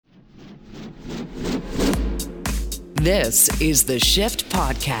This is the Shift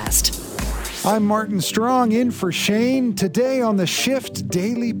Podcast. I'm Martin Strong in for Shane. Today on the Shift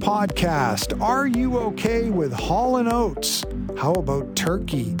Daily Podcast, are you okay with Hall Oates? How about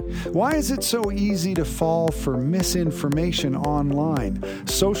turkey? Why is it so easy to fall for misinformation online?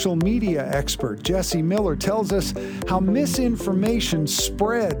 Social media expert Jesse Miller tells us how misinformation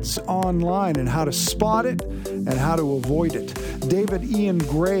spreads online and how to spot it and how to avoid it. David Ian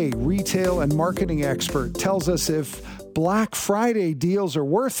Gray, retail and marketing expert, tells us if Black Friday deals are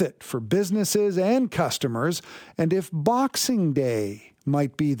worth it for businesses and customers, and if Boxing Day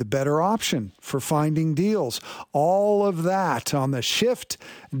might be the better option for finding deals. All of that on the Shift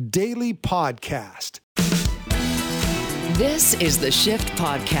Daily Podcast. This is the Shift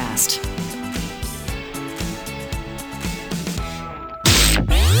Podcast.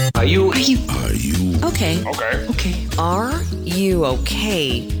 Are you Okay. okay? Are you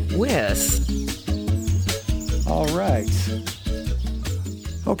okay with? All right.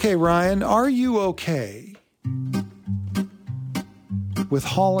 Okay, Ryan, are you okay with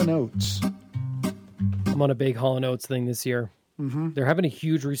Hall Oates? I'm on a big Hall Oates thing this year. Mm-hmm. They're having a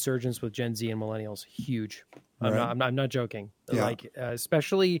huge resurgence with Gen Z and millennials. Huge. Right. I'm not joking. Yeah. Like,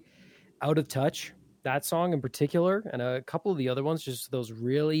 especially Out of Touch, that song in particular, and a couple of the other ones, just those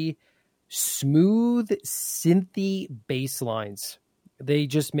really smooth, synthy bass lines. They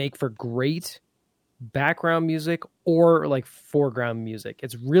just make for great background music or like foreground music.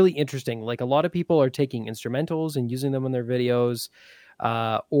 It's really interesting. Like, a lot of people are taking instrumentals and using them in their videos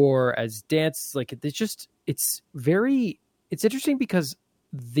or as dance. Like, it's interesting because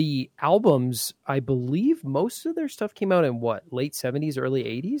the albums, I believe most of their stuff came out in late 70s, early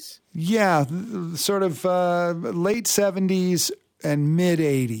 80s? Yeah, sort of late 70s and mid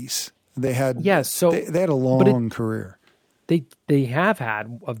 80s. They had they had a long career. They have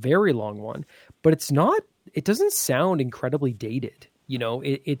had a very long one, but it doesn't sound incredibly dated. You know,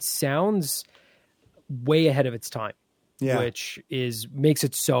 it sounds way ahead of its time, which makes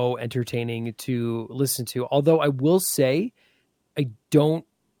it so entertaining to listen to. Although I will say, I don't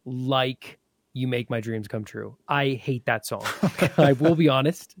like You Make My Dreams Come True. I hate that song. I will be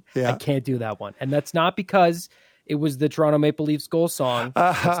honest. I can't do that one. And that's not because it was the Toronto Maple Leafs goal song.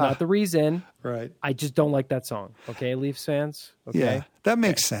 That's not the reason. Right. I just don't like that song. Okay, Leafs fans? Okay. Yeah, that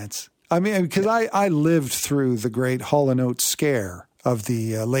makes sense. I mean, because I lived through the great Hall Oates scare of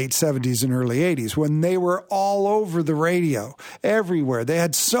the late 70s and early 80s when they were all over the radio, everywhere. They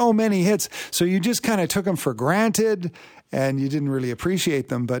had so many hits. So you just kind of took them for granted and you didn't really appreciate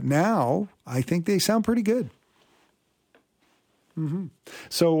them. But now I think they sound pretty good. Mm-hmm.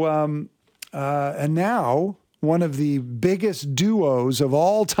 So, and now one of the biggest duos of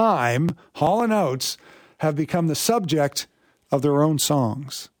all time, Hall & Oates, have become the subject of their own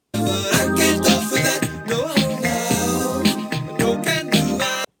songs.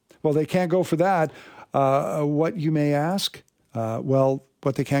 Well, they can't go for that. What you may ask? Well,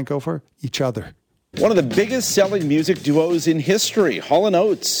 what they can't go for? Each other. One of the biggest selling music duos in history, Hall &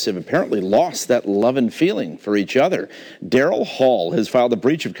 Oates, have apparently lost that love and feeling for each other. Daryl Hall has filed a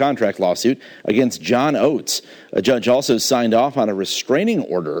breach of contract lawsuit against John Oates. A judge also signed off on a restraining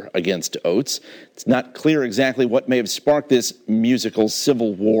order against Oates. It's not clear exactly what may have sparked this musical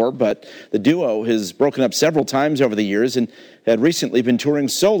civil war, but the duo has broken up several times over the years and had recently been touring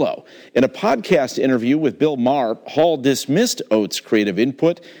solo. In a podcast interview with Bill Maher, Hall dismissed Oates' creative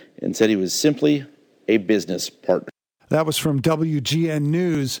input and said he was simply a business partner. That was from WGN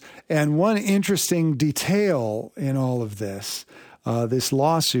News. And one interesting detail in all of this, this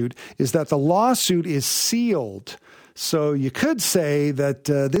lawsuit, is that the lawsuit is sealed. So you could say that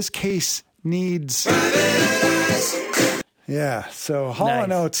this case needs... Yeah, so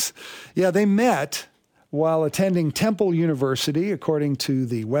Hall & Oates, they met while attending Temple University, according to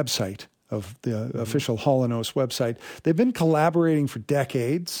the website of the official Hall & Oates website. They've been collaborating for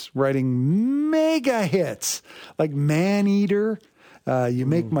decades, writing mega hits like Man-Eater, You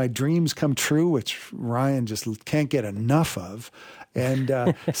Make My Dreams Come True, which Ryan just can't get enough of, and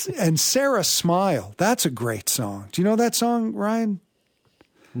Sarah Smile. That's a great song. Do you know that song, Ryan?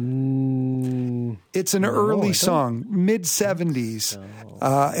 It's an early song, mid-70s,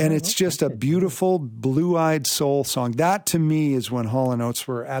 and it's just a beautiful blue-eyed soul song. That, to me, is when Hall & Oates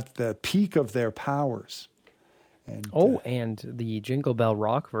were at the peak of their powers. And, and the Jingle Bell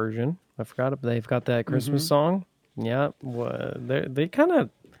Rock version. I forgot they've got that Christmas song. Yeah, they kind of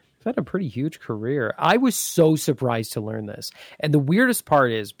had a pretty huge career. I was so surprised to learn this. And the weirdest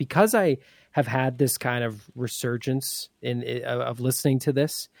part is, because I have had this kind of resurgence of listening to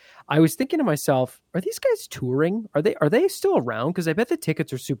this, I was thinking to myself, are these guys touring? Are they still around? Because I bet the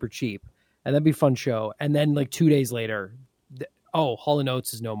tickets are super cheap. and that'd be a fun show. And then like 2 days later, Hall &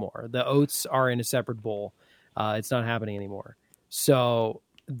 Oates is no more. The Oats are in a separate bowl. It's not happening anymore. So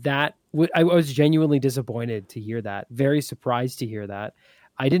I was genuinely disappointed to hear that. Very surprised to hear that.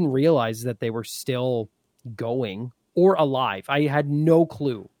 I didn't realize that they were still going or alive. I had no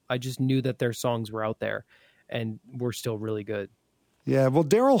clue. I just knew that their songs were out there and were still really good. Yeah, well,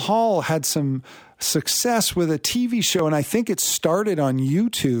 Daryl Hall had some success with a TV show, and I think it started on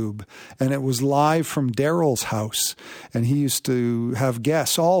YouTube, and it was live from Daryl's house. And he used to have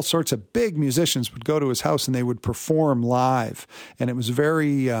guests, all sorts of big musicians would go to his house, and they would perform live. And it was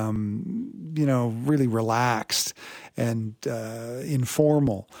very, really relaxed and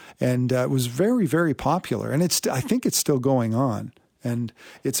informal. And it was very, very popular. And I think it's still going on. And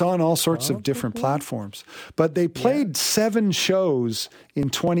it's on all sorts of different platforms. But they played 7 shows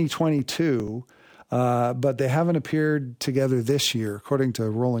in 2022, but they haven't appeared together this year, according to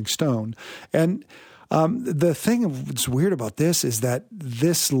Rolling Stone. And the thing that's weird about this is that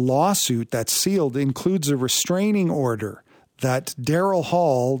this lawsuit that's sealed includes a restraining order that Daryl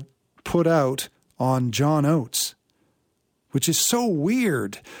Hall put out on John Oates, which is so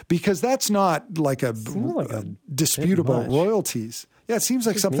weird because that's not like a disputable royalties. Yeah, it seems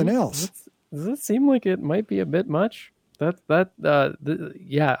like something else. Does it seem like it might be a bit much? I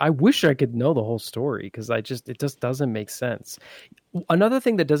wish I could know the whole story because it just doesn't make sense. Another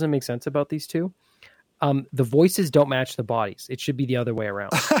thing that doesn't make sense about these two, the voices don't match the bodies. It should be the other way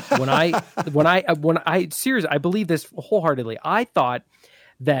around. When I seriously, I believe this wholeheartedly. I thought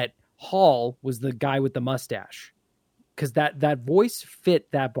that Hall was the guy with the mustache because that voice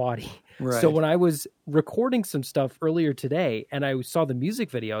fit that body. Right. So when I was recording some stuff earlier today and I saw the music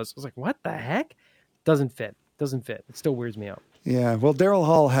videos, I was like, what the heck? Doesn't fit. It still weirds me out. Yeah. Well, Daryl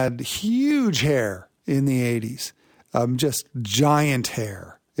Hall had huge hair in the 80s, just giant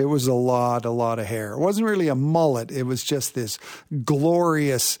hair. It was a lot of hair. It wasn't really a mullet. It was just this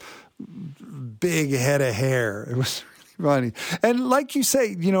glorious big head of hair. It was really funny. And like you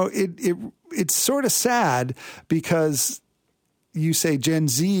say, it's sort of sad because you say Gen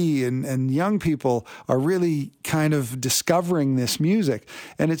Z and young people are really kind of discovering this music.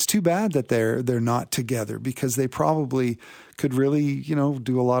 And it's too bad that they're not together because they probably could really,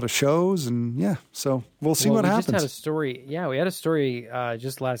 do a lot of shows. And so we'll see what happens. We just had a story. Yeah, we had a story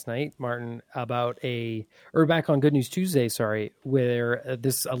just last night, Martin, or back on Good News Tuesday, where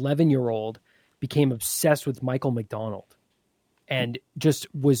this 11-year-old became obsessed with Michael McDonald. And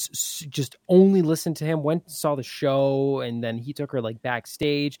was only listened to him, went and saw the show, and then he took her like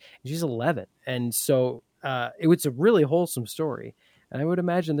backstage. And she's 11. And so it was a really wholesome story. And I would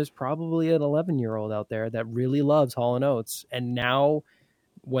imagine there's probably an 11-year-old out there that really loves Hall & Oates. And now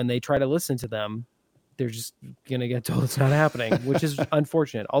when they try to listen to them, they're just going to get told it's not happening, which is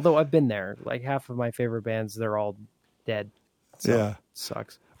unfortunate. Although I've been there. Like half of my favorite bands, they're all dead. So it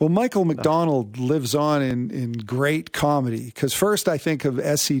sucks. Well, Michael McDonald lives on in great comedy because first I think of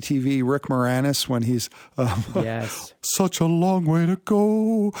SCTV Rick Moranis when he's such a long way to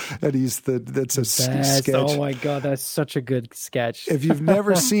go, and that's a sketch. Oh my God, that's such a good sketch. If you've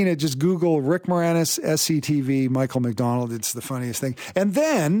never seen it, just Google Rick Moranis SCTV Michael McDonald. It's the funniest thing. And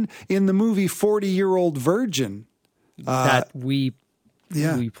then in the movie 40-Year-Old Virgin, that we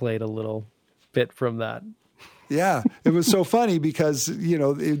played a little bit from that. Yeah, it was so funny because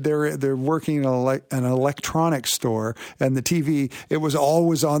they're working in an electronics store, and the TV it was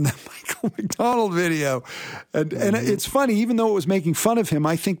always on the Michael McDonald video, and it's funny even though it was making fun of him.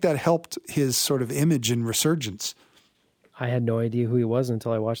 I think that helped his sort of image and resurgence. I had no idea who he was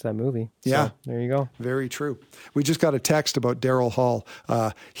until I watched that movie. Yeah, so, there you go. Very true. We just got a text about Daryl Hall.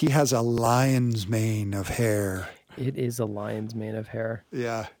 He has a lion's mane of hair. It is a lion's mane of hair.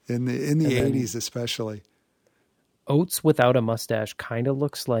 Yeah, in the 80s especially. Oates without a mustache kind of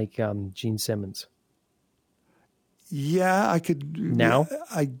looks like Gene Simmons. Yeah, I could. Now?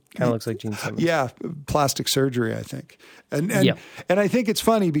 Kind of looks like Gene Simmons. Yeah, plastic surgery, I think. And I think it's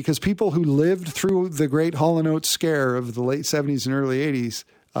funny because people who lived through the great Hall & Oates scare of the late 70s and early 80s,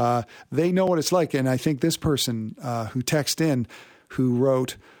 they know what it's like. And I think this person who texted in, who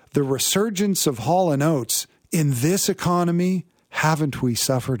wrote, "The resurgence of Hall & Oates, in this economy, haven't we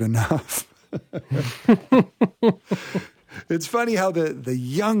suffered enough?" It's funny how the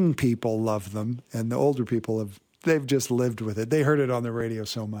young people love them and the older people they've just lived with it. They heard it on the radio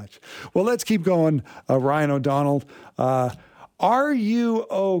so much. Well, let's keep going. Ryan O'Donnell, are you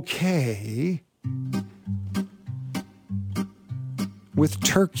okay with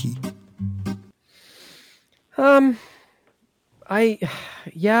turkey? Here's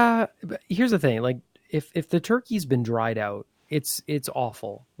the thing. Like if the turkey's been dried out It's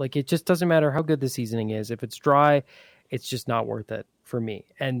awful. Like, it just doesn't matter how good the seasoning is. If it's dry, it's just not worth it for me.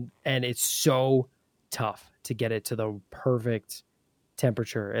 And it's so tough to get it to the perfect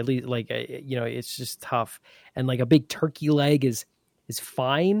temperature. At least, like, it's just tough. And like a big turkey leg is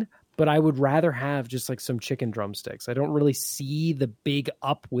fine, but I would rather have just like some chicken drumsticks. I don't really see the big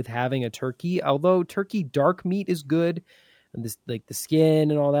up with having a turkey, although turkey dark meat is good. And this, like, the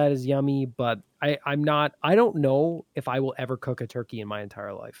skin and all that is yummy, but I don't know if I will ever cook a turkey in my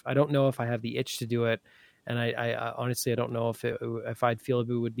entire life. I don't know if I have the itch to do it. And I honestly, I don't know if I'd feel it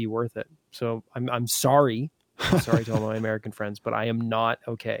would be worth it. So I'm sorry. I'm sorry to all my American friends, but I am not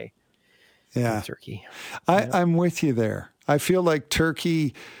okay with turkey. I'm with you there. I feel like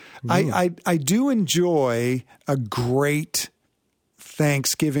turkey, I do enjoy a great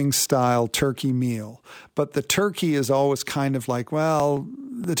Thanksgiving style turkey meal, but the turkey is always kind of like, well,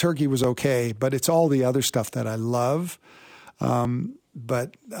 the turkey was okay, but it's all the other stuff that I love.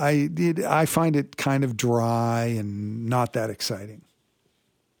 But I find it kind of dry and not that exciting.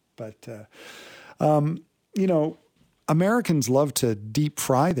 But, Americans love to deep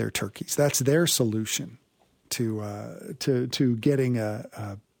fry their turkeys. That's their solution to getting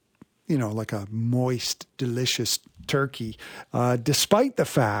like a moist, delicious turkey, despite the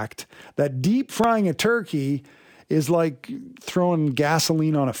fact that deep frying a turkey is like throwing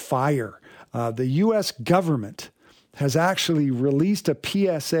gasoline on a fire. The U.S. government has actually released a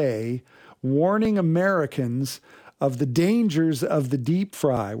PSA warning Americans of the dangers of the deep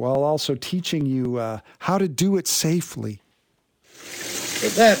fry, while also teaching you how to do it safely.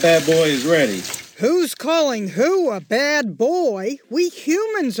 But that bad boy is ready. Who's calling who a bad boy? We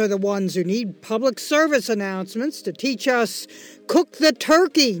humans are the ones who need public service announcements to teach us, cook the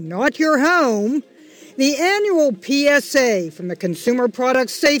turkey, not your home. The annual PSA from the Consumer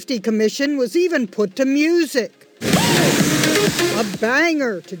Product Safety Commission was even put to music. A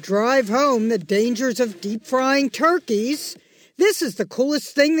banger to drive home the dangers of deep frying turkeys. This is the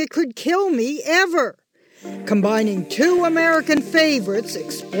coolest thing that could kill me ever. Combining two American favorites,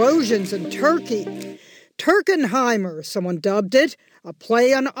 explosions and turkey. Turkenheimer, someone dubbed it, a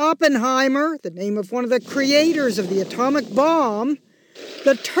play on Oppenheimer, the name of one of the creators of the atomic bomb.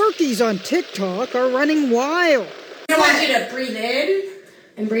 The turkeys on TikTok are running wild. I want you to breathe in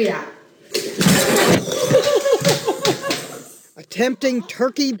and breathe out. Attempting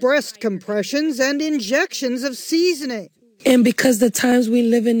turkey breast compressions and injections of seasoning. And because the times we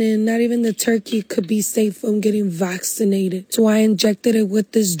living in, not even the turkey could be safe from getting vaccinated. So I injected it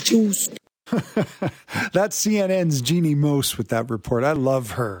with this juice. That's CNN's Jeannie Mose with that report. I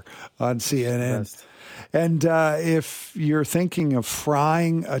love her on CNN. And if you're thinking of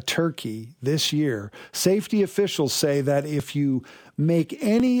frying a turkey this year, safety officials say that if you make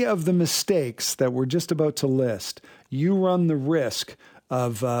any of the mistakes that we're just about to list, you run the risk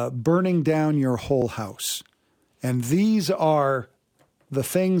of burning down your whole house. And these are the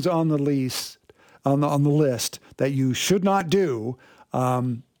things on the list that you should not do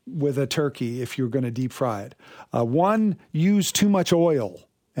with a turkey if you're going to deep fry it. One, use too much oil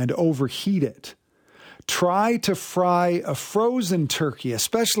and overheat it. Try to fry a frozen turkey,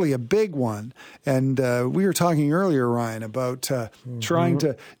 especially a big one. And we were talking earlier, Ryan, about trying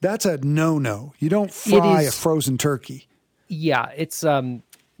to. That's a no-no. You don't fry a frozen turkey. Yeah, it's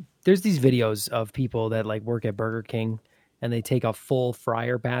there's these videos of people that like work at Burger King and they take a full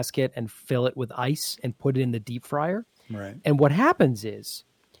fryer basket and fill it with ice and put it in the deep fryer. Right. And what happens is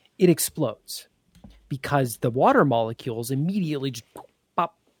it explodes because the water molecules immediately just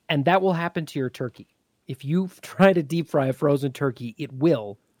pop, and that will happen to your turkey. If you try to deep fry a frozen turkey, it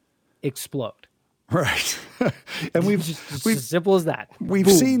will explode. Right. And we've as simple as that.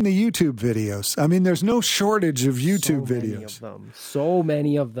 We've seen the YouTube videos. I mean, there's no shortage of YouTube videos. So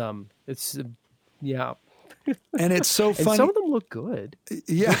many of them. It's yeah. And it's so funny. And some of them look good.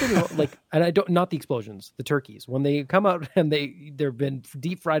 Yeah. And I don't, not the explosions, the turkeys. When they come out and they've been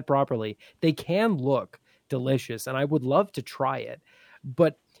deep fried properly, they can look delicious. And I would love to try it.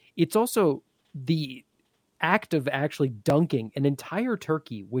 But it's also the act of actually dunking an entire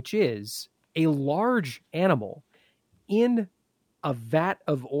turkey, which is a large animal, in a vat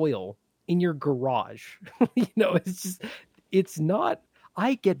of oil in your garage. It's not,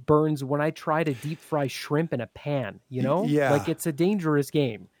 I get burns when I try to deep fry shrimp in a pan, Yeah. Like it's a dangerous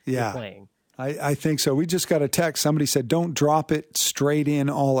game you're playing. I think so. We just got a text. Somebody said, don't drop it straight in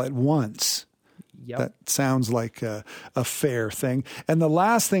all at once. Yep. That sounds like a fair thing. And the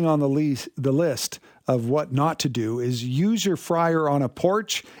last thing on the list of what not to do is use your fryer on a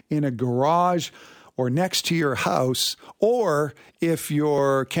porch, in a garage, or next to your house, or if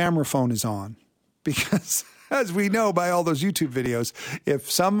your camera phone is on. Because As we know by all those YouTube videos,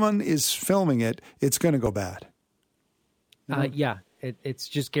 if someone is filming it, it's going to go bad. Yeah, it's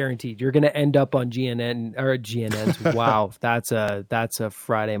just guaranteed. You're going to end up on GNN's. Wow, that's a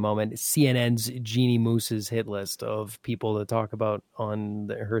Friday moment. CNN's Jeannie Moose's hit list of people to talk about on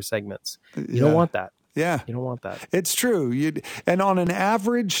her segments. You don't want that. Yeah. You don't want that. It's true. And on an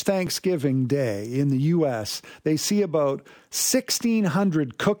average Thanksgiving day in the U.S., they see about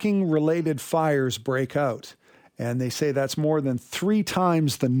 1,600 cooking-related fires break out. And they say that's more than 3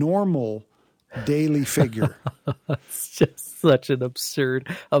 times the normal daily figure. It's just such an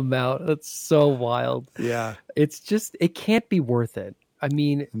absurd amount. It's so wild. Yeah. It's just, it can't be worth it. I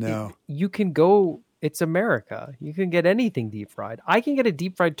mean, no. You can go... It's America. You can get anything deep fried. I can get a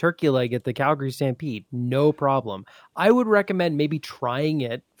deep fried turkey leg at the Calgary Stampede. No problem. I would recommend maybe trying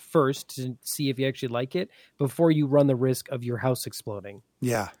it first to see if you actually like it before you run the risk of your house exploding.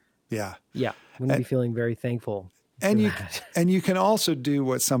 Yeah. I'm going to be feeling very thankful. And you can also do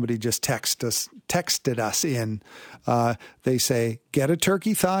what somebody just texted us in. They say, get a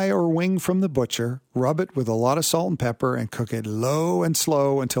turkey thigh or wing from the butcher, rub it with a lot of salt and pepper, and cook it low and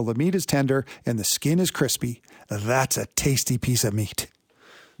slow until the meat is tender and the skin is crispy. That's a tasty piece of meat.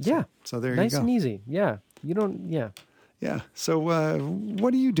 Yeah. So there you go. Nice and easy. Yeah. Yeah. So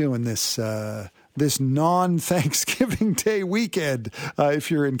what are you doing this non-Thanksgiving Day weekend if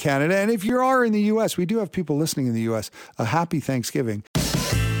you're in Canada? And if you are in the U.S., we do have people listening in the U.S. A happy Thanksgiving.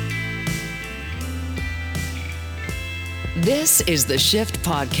 This is the Shift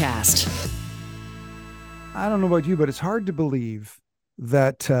Podcast. I don't know about you, but it's hard to believe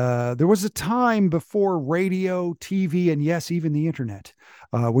that there was a time before radio, TV, and yes, even the internet,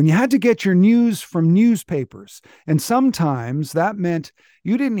 when you had to get your news from newspapers. And sometimes that meant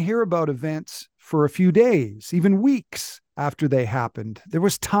you didn't hear about events for a few days, even weeks after they happened. There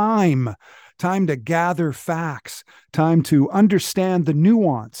was time to gather facts, time to understand the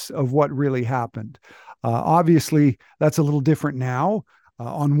nuance of what really happened. Obviously, that's a little different now.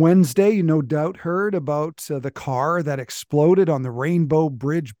 On Wednesday, you no doubt heard about the car that exploded on the Rainbow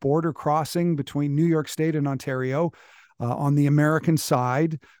Bridge border crossing between New York State and Ontario. On the American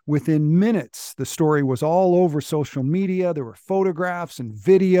side, within minutes, the story was all over social media. There were photographs and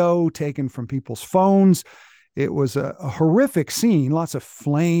video taken from people's phones. It was a horrific scene, lots of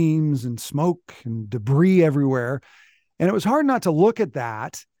flames and smoke and debris everywhere. And it was hard not to look at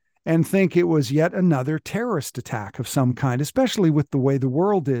that and think it was yet another terrorist attack of some kind, especially with the way the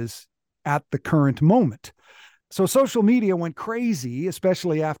world is at the current moment. So social media went crazy,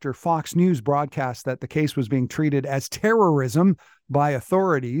 especially after Fox News broadcast that the case was being treated as terrorism by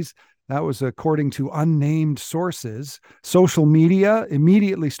authorities. That was according to unnamed sources. Social media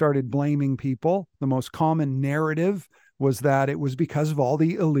immediately started blaming people. The most common narrative was that it was because of all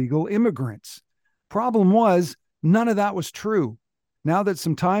the illegal immigrants. Problem was, none of that was true. Now that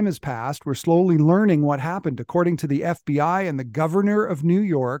some time has passed, we're slowly learning what happened. According to the FBI and the governor of New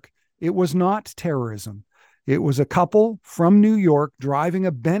York, it was not terrorism. It was a couple from New York driving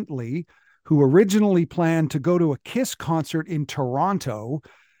a Bentley who originally planned to go to a Kiss concert in Toronto.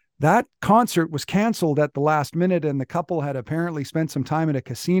 That concert was canceled at the last minute, and the couple had apparently spent some time at a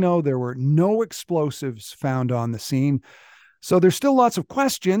casino. There were no explosives found on the scene. So there's still lots of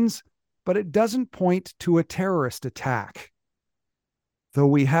questions, but it doesn't point to a terrorist attack, though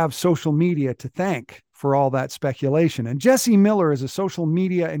we have social media to thank for all that speculation. And Jesse Miller is a social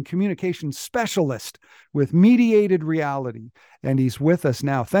media and communications specialist with Mediated Reality, and he's with us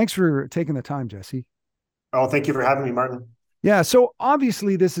now. Thanks for taking the time, Jesse. Oh, thank you for having me, Martin. Yeah, so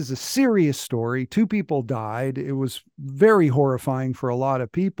obviously this is a serious story. 2 people died. It was very horrifying for a lot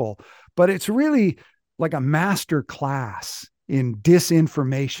of people, but it's really like a master class in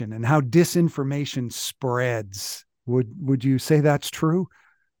disinformation and how disinformation spreads. Would you say that's true?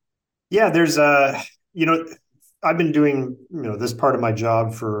 Yeah, there's I've been doing, this part of my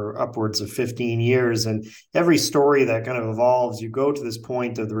job for upwards of 15 years. And every story that kind of evolves, you go to this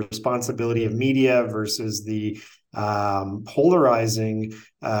point of the responsibility of media versus the polarizing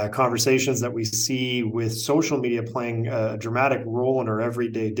conversations that we see with social media playing a dramatic role in our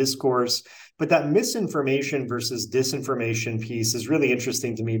everyday discourse. But that misinformation versus disinformation piece is really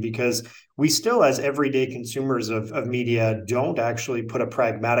interesting to me because we still, as everyday consumers of media, don't actually put a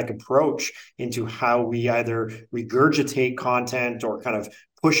pragmatic approach into how we either regurgitate content or kind of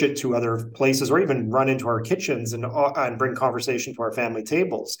push it to other places or even run into our kitchens and bring conversation to our family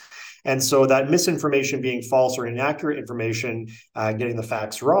tables. And so that misinformation being false or inaccurate information, getting the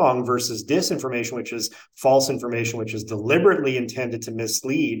facts wrong versus disinformation, which is false information, which is deliberately intended to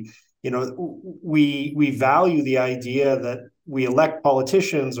mislead. We value the idea that we elect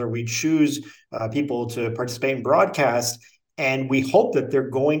politicians or we choose people to participate in broadcast, and we hope that they're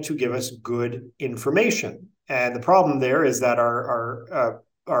going to give us good information. And the problem there is that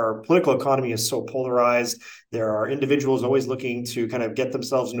our political economy is so polarized. There are individuals always looking to kind of get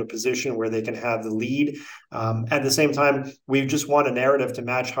themselves into a position where they can have the lead. At the same time, we just want a narrative to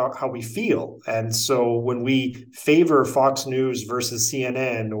match how we feel. And so when we favor Fox News versus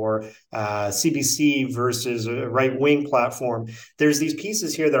CNN or CBC versus a right-wing platform, there's these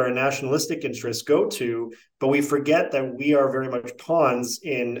pieces here that our nationalistic interests go to, but we forget that we are very much pawns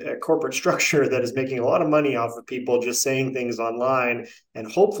in a corporate structure that is making a lot of money off of people just saying things online and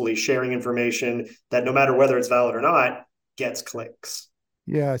hopefully sharing information that, no matter whether it's valid or not, gets clicks.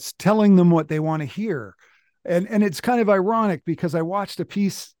 Yeah, it's telling them what they want to hear. And it's kind of ironic because I watched a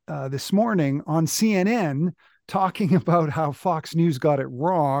piece this morning on CNN talking about how Fox News got it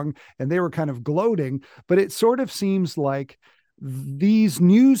wrong, and they were kind of gloating, but it sort of seems like these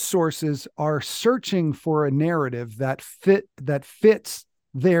news sources are searching for a narrative that fits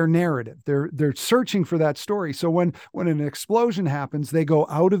their narrative. They're searching for that story. So when an explosion happens, they go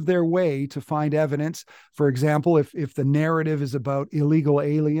out of their way to find evidence. For example, if the narrative is about illegal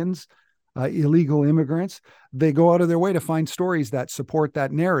aliens, illegal immigrants, they go out of their way to find stories that support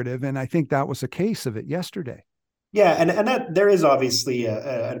that narrative. And I think that was a case of it yesterday. Yeah, and that there is obviously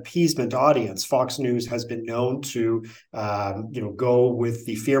an appeasement audience. Fox News has been known to, go with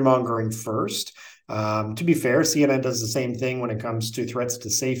the fear mongering first. To be fair, CNN does the same thing when it comes to threats to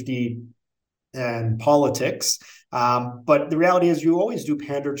safety and politics. But the reality is, you always do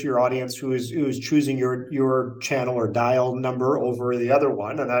pander to your audience who is choosing your channel or dial number over the other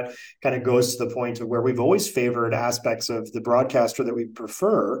one, and that kind of goes to the point of where we've always favored aspects of the broadcaster that we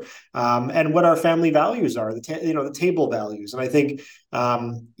prefer, and what our family values are, the table values. And I think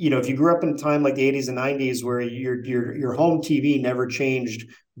if you grew up in a time like the 80s and 90s where your home TV never changed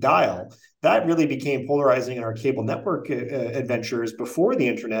dial, that really became polarizing in our cable network adventures before the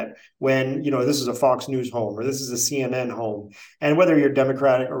internet, when, this is a Fox News home or this is a CNN home. And whether you're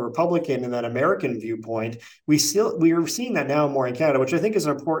Democratic or Republican in that American viewpoint, we are seeing that now more in Canada, which I think is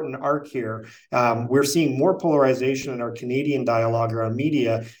an important arc here. We're seeing more polarization in our Canadian dialogue around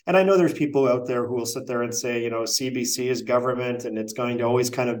media. And I know there's people out there who will sit there and say, CBC is government and it's going to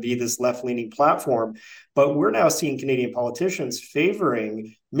always kind of be this left-leaning platform. But we're now seeing Canadian politicians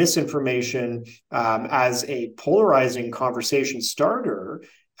favoring misinformation as a polarizing conversation starter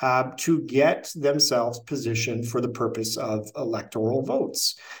to get themselves positioned for the purpose of electoral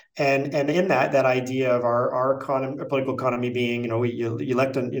votes. And in that idea of our political economy being, you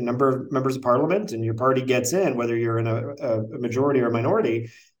elect a number of members of parliament and your party gets in, whether you're in a majority or a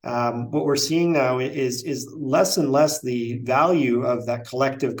minority. What we're seeing now is less and less the value of that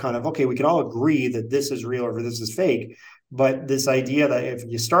collective kind of, okay, we can all agree that this is real or this is fake. But this idea that if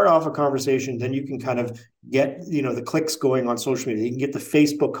you start off a conversation, then you can kind of get, the clicks going on social media. You can get the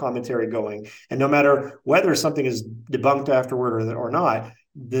Facebook commentary going. And no matter whether something is debunked afterward or not,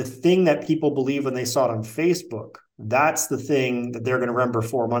 the thing that people believe when they saw it on Facebook, that's the thing that they're going to remember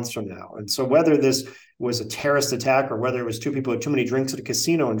 4 months from now. And so whether this was a terrorist attack or whether it was two people with too many drinks at a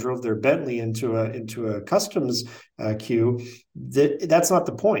casino and drove their Bentley into a customs queue, that's not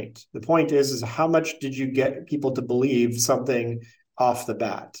the point. The point is how much did you get people to believe something off the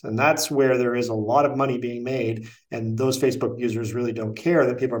bat? And that's where there is a lot of money being made. And those Facebook users really don't care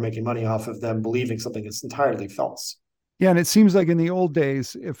that people are making money off of them believing something that's entirely false. Yeah, and it seems like in the old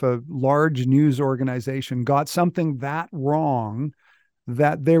days, if a large news organization got something that wrong,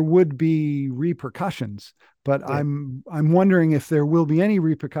 that there would be repercussions. But yeah. I'm wondering if there will be any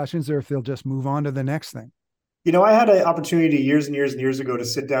repercussions or if they'll just move on to the next thing. I had an opportunity years and years and years ago to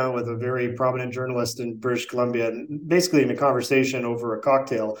sit down with a very prominent journalist in British Columbia, and basically in a conversation over a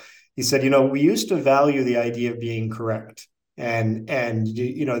cocktail, he said, we used to value the idea of being correct. And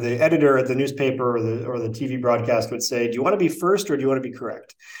the editor at the newspaper or the TV broadcast would say, do you want to be first or do you want to be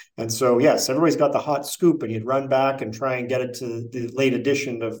correct? And so, yes, everybody's got the hot scoop and you'd run back and try and get it to the late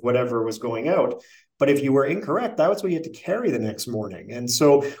edition of whatever was going out. But if you were incorrect, that was what you had to carry the next morning. And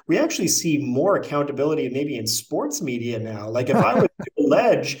so we actually see more accountability maybe in sports media now. Like if I was to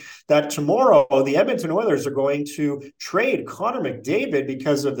allege that tomorrow the Edmonton Oilers are going to trade Connor McDavid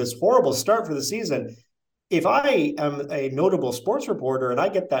because of this horrible start for the season, if I am a notable sports reporter and I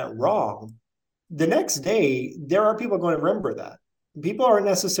get that wrong, the next day, there are people going to remember that. people aren't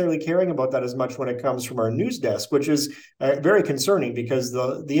necessarily caring about that as much when it comes from our news desk, which is very concerning, because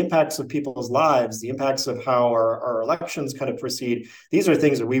the impacts of people's lives, the impacts of how our elections kind of proceed, these are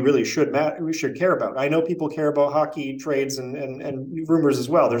things that we really should care about. I know people care about hockey trades and rumors as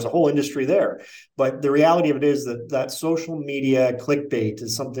well. There's a whole industry there, but the reality of it is that social media clickbait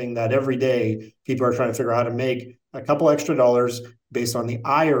is something that every day people are trying to figure out how to make a couple extra dollars based on the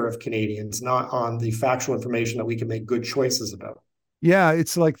ire of Canadians, not on the factual information that we can make good choices about. Yeah,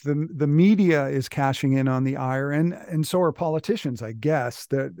 it's like the media is cashing in on the ire, and so are politicians, I guess.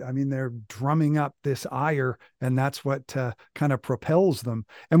 That, I mean, they're drumming up this ire, and that's what kind of propels them.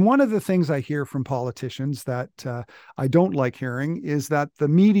 And one of the things I hear from politicians that I don't like hearing is that the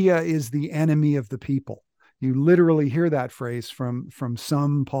media is the enemy of the people. You literally hear that phrase from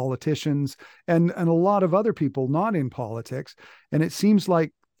some politicians and a lot of other people not in politics. And it seems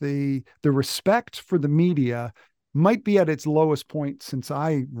like the respect for the media might be at its lowest point since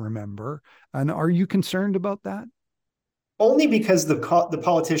I remember. And are you concerned about that? Only because the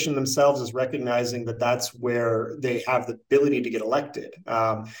politician themselves is recognizing that that's where they have the ability to get elected.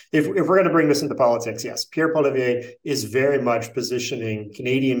 If we're going to bring this into politics, yes, Pierre Poilievre is very much positioning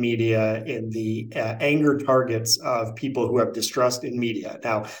Canadian media in the anger targets of people who have distrust in media.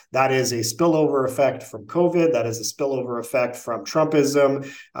 Now, that is a spillover effect from COVID. That is a spillover effect from Trumpism.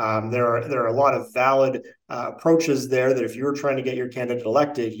 There are a lot of valid approaches there that if you're trying to get your candidate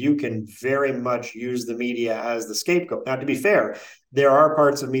elected, you can very much use the media as the scapegoat. Now, to be fair, there are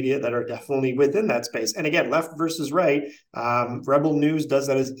parts of media that are definitely within that space. And again, left versus right, Rebel News does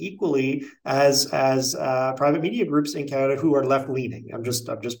that as equally as private media groups in Canada who are left leaning. I'm just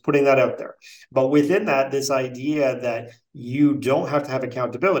putting that out there. But within that, this idea that you don't have to have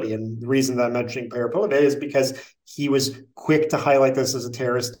accountability. And the reason that I'm mentioning Pierre Poilievre is because he was quick to highlight this as a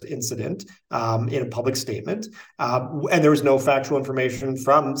terrorist incident in a public statement. And there was no factual information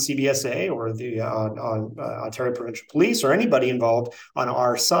from CBSA or the Ontario Provincial Police or anybody involved on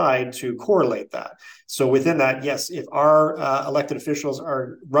our side to correlate that. So within that, yes, if our elected officials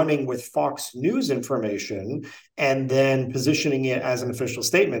are running with Fox News information and then positioning it as an official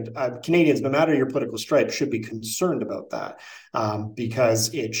statement, Canadians, no matter your political stripe, should be concerned about that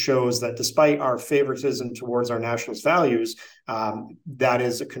because it shows that despite our favoritism towards our nationalist values, that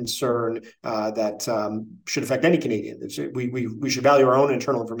is a concern that should affect any Canadian. We should value our own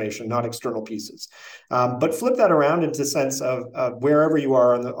internal information, not external pieces. But flip that around into the sense of wherever you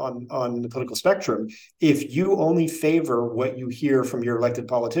are on the political spectrum, if you only favor what you hear from your elected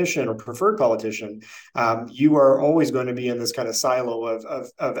politician or preferred politician, you are always going to be in this kind of silo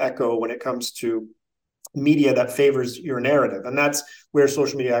of echo when it comes to media that favors your narrative. And that's where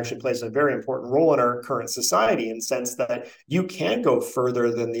social media actually plays a very important role in our current society, in the sense that you can go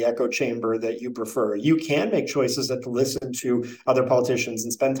further than the echo chamber that you prefer. You can make choices that to listen to other politicians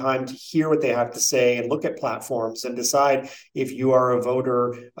and spend time to hear what they have to say and look at platforms and decide if you are a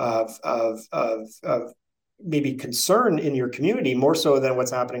voter of maybe concern in your community more so than what's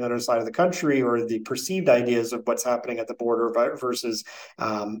happening on the other side of the country or the perceived ideas of what's happening at the border versus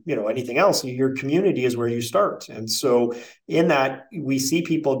anything else. Your community is where you start. And so in that, we see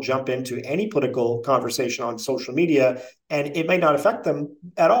people jump into any political conversation on social media, and it may not affect them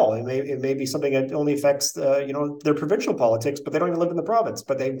at all. It may be something that only affects their provincial politics, but they don't even live in the province,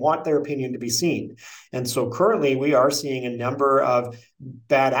 but they want their opinion to be seen. And so currently we are seeing a number of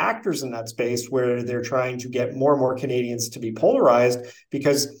bad actors in that space where they're trying to get more and more Canadians to be polarized,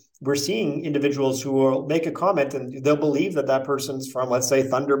 because we're seeing individuals who will make a comment and they'll believe that person's from, let's say,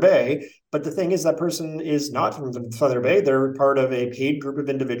 Thunder Bay. But the thing is, that person is not from Thunder Bay. They're part of a paid group of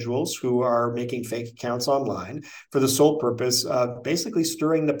individuals who are making fake accounts online for the sole purpose of basically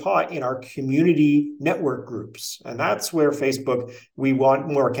stirring the pot in our community network groups. And that's where Facebook, we want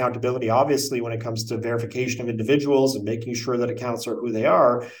more accountability, obviously, when it comes to verification of individuals and making sure that accounts are who they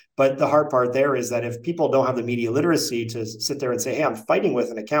are. But the hard part there is that if people don't have the media literacy to sit there and say, hey, I'm fighting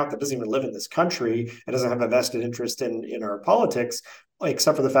with an account that doesn't even live in this country and doesn't have a vested interest in our politics,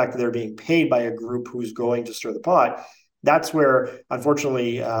 except for the fact that they're being paid by a group who's going to stir the pot, that's where,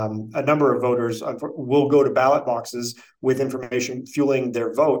 unfortunately, a number of voters will go to ballot boxes with information fueling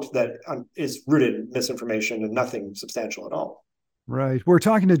their vote that is rooted in misinformation and nothing substantial at all. Right. We're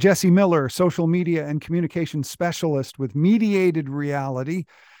talking to Jesse Miller, social media and communications specialist with Mediated Reality.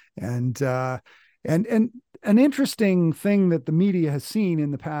 And an interesting thing that the media has seen in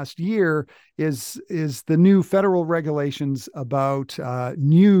the past year is the new federal regulations about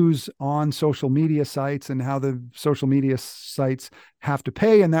news on social media sites and how the social media sites have to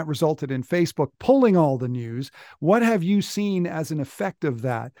pay. And that resulted in Facebook pulling all the news. What have you seen as an effect of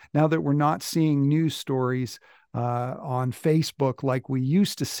that now that we're not seeing news stories on Facebook like we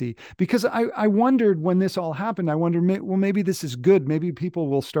used to see. Because I wondered when this all happened, I wondered, well, maybe this is good. Maybe people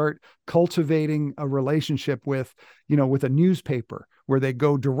will start cultivating a relationship with, with a newspaper where they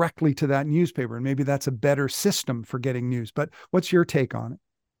go directly to that newspaper. And maybe that's a better system for getting news. But what's your take on it?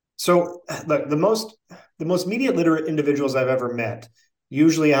 So look, the most media literate individuals I've ever met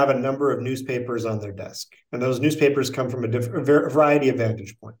usually have a number of newspapers on their desk. And those newspapers come from a variety of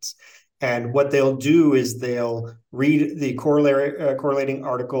vantage points. And what they'll do is they'll read the correlating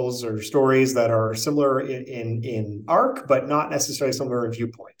articles or stories that are similar in arc, but not necessarily similar in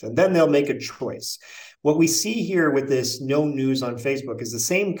viewpoint. And then they'll make a choice. What we see here with this no news on Facebook is the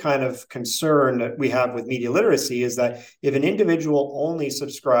same kind of concern that we have with media literacy, is that if an individual only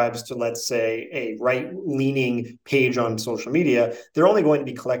subscribes to, let's say, a right-leaning page on social media, they're only going to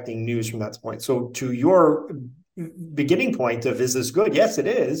be collecting news from that point. So to your beginning point of, is this good? Yes, it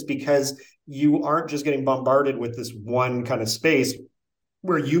is, because you aren't just getting bombarded with this one kind of space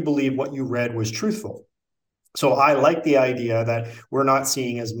where you believe what you read was truthful. So I like the idea that we're not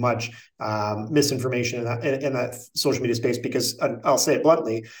seeing as much misinformation in that social media space, because I'll say it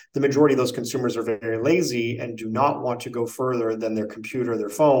bluntly, the majority of those consumers are very lazy and do not want to go further than their computer, their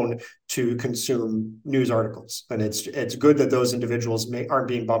phone, to consume news articles. And it's good that those individuals aren't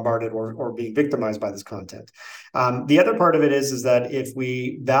being bombarded or being victimized by this content. The other part of it is that if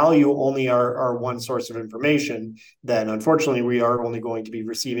we value only our one source of information, then unfortunately we are only going to be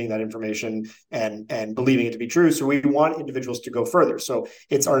receiving that information and believing it to be true. So we want individuals to go further. So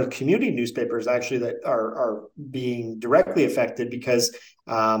it's our community newspapers actually that are being directly affected, because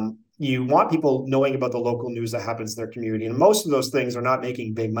you want people knowing about the local news that happens in their community. And most of those things are not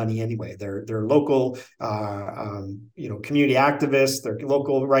making big money anyway. They're local, community activists, they're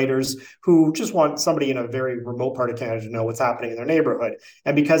local writers who just want somebody in a very remote part of Canada to know what's happening in their neighborhood.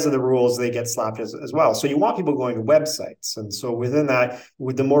 And because of the rules, they get slapped as well. So you want people going to websites. And so within that,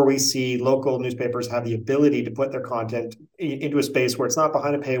 the more we see local newspapers have the ability to put their content into a space where it's not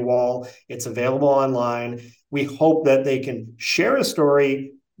behind a paywall, it's available online. We hope that they can share a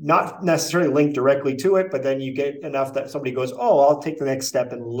story, not necessarily linked directly to it, but then you get enough that somebody goes, oh, I'll take the next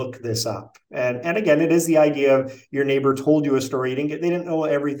step and look this up. And again, it is the idea of your neighbor told you a story. They didn't know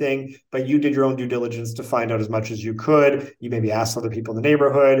everything, but you did your own due diligence to find out as much as you could. You maybe asked other people in the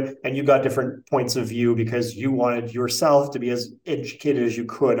neighborhood, and you got different points of view because you wanted yourself to be as educated as you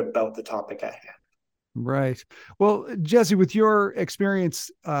could about the topic at hand. Right. Well, Jesse, with your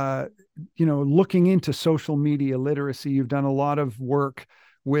experience, looking into social media literacy, you've done a lot of work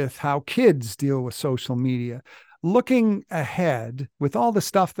with how kids deal with social media. Looking ahead with all the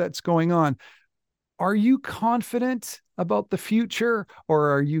stuff that's going on, are you confident about the future,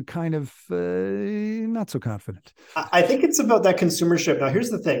 or are you kind of not so confident? I think it's about that consumership. Now, here's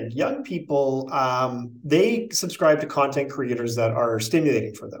the thing. Young people, they subscribe to content creators that are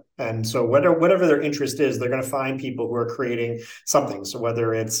stimulating for them. And so whatever their interest is, they're going to find people who are creating something. So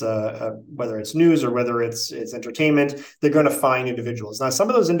whether it's news or whether it's entertainment, they're going to find individuals. Now, some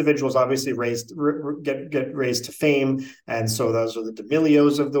of those individuals obviously get raised to fame. And so those are the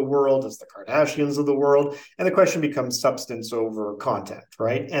D'Amelios of the world, as the Kardashians of the world. And the question becomes substance over content,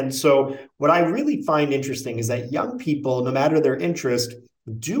 right? And so what I really find interesting is that young people, no matter their interest,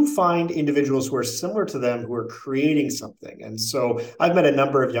 do find individuals who are similar to them who are creating something. And so I've met a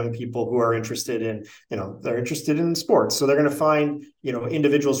number of young people who are interested in, they're interested in sports. So they're going to find,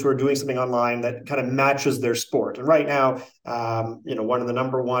 individuals who are doing something online that kind of matches their sport. And right now, one of the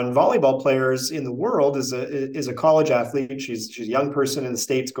number one volleyball players in the world is a college athlete. She's a young person in the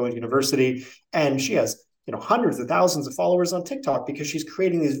States going to university, and she has hundreds of thousands of followers on TikTok because she's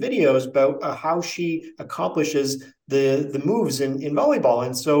creating these videos about how she accomplishes the moves in volleyball.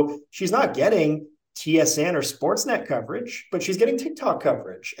 And so she's not getting TSN or Sportsnet coverage, but she's getting TikTok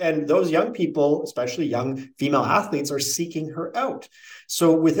coverage. And those young people, especially young female athletes, are seeking her out.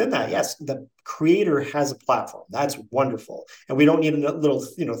 So within that, yes, the creator has a platform. That's wonderful. And we don't need a little,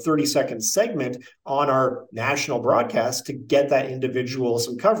 30-second segment on our national broadcast to get that individual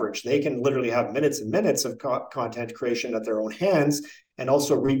some coverage. They can literally have minutes and minutes of content creation at their own hands, and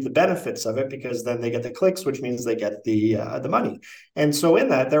also reap the benefits of it, because then they get the clicks, which means they get the money. And so in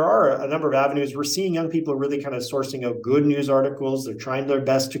that, there are a number of avenues. We're seeing young people really kind of sourcing out good news articles. They're trying their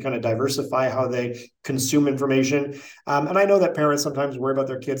best to kind of diversify how they consume information. And I know that parents sometimes worry about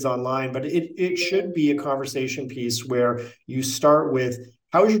their kids online, but it should be a conversation piece where you start with,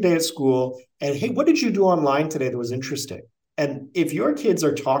 how was your day at school? And hey, what did you do online today that was interesting? And if your kids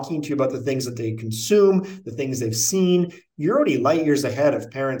are talking to you about the things that they consume, the things they've seen, you're already light years ahead of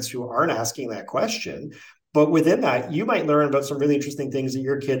parents who aren't asking that question. But within that, you might learn about some really interesting things that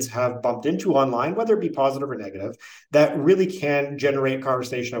your kids have bumped into online, whether it be positive or negative, that really can generate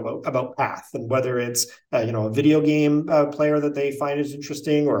conversation about path, and whether it's a video game player that they find is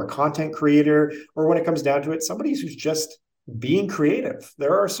interesting, or a content creator, or when it comes down to it, somebody who's just being creative.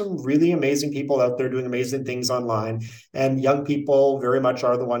 There are some really amazing people out there doing amazing things online, and young people very much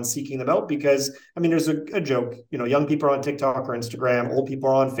are the ones seeking them out because, I mean, there's a joke, young people are on TikTok or Instagram, old people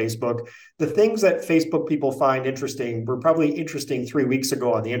are on Facebook. The things that Facebook people find interesting were probably interesting 3 weeks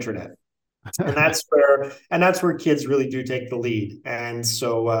ago on the internet. And that's where kids really do take the lead. And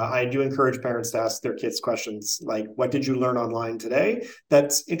so I do encourage parents to ask their kids questions like, what did you learn online today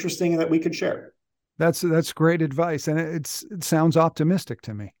that's interesting and that we could share? That's great advice, and it sounds optimistic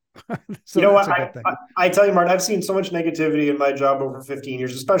to me. So you know that's what? a good thing. I tell you, Martin, I've seen so much negativity in my job over 15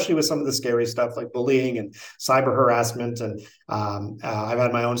 years, especially with some of the scary stuff like bullying and cyber harassment. And I've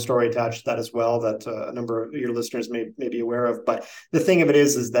had my own story attached to that as well that a number of your listeners may be aware of. But the thing of it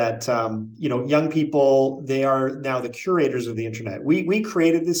is that, young people, they are now the curators of the internet. We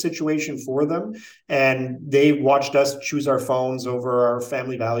created this situation for them, and they watched us choose our phones over our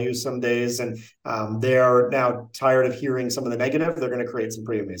family values some days. And they are now tired of hearing some of the negative. They're going to create some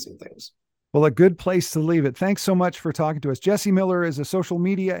pretty amazing things. Well, a good place to leave it. Thanks so much for talking to us. Jesse Miller is a social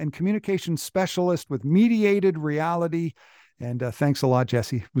media and communication specialist with Mediated Reality. And thanks a lot,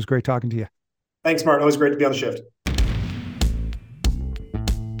 Jesse. It was great talking to you. Thanks, Martin. Always great to be on the shift.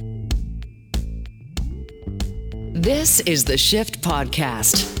 This is the Shift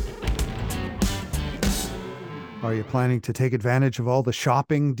Podcast. Are you planning to take advantage of all the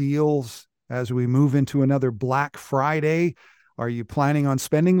shopping deals as we move into another Black Friday? Are you planning on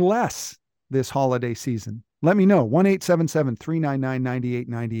spending less this holiday season? Let me know.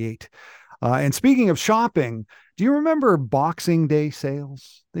 1-877-399-9898. And speaking of shopping, do you remember Boxing Day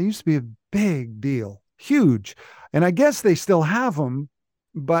sales? They used to be a big deal, huge. And I guess they still have them,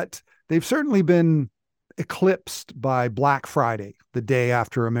 but they've certainly been eclipsed by Black Friday, the day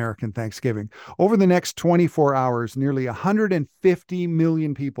after American Thanksgiving. Over the next 24 hours, nearly 150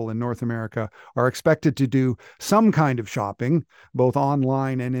 million people in North America are expected to do some kind of shopping, both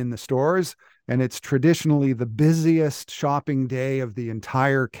online and in the stores. And it's traditionally the busiest shopping day of the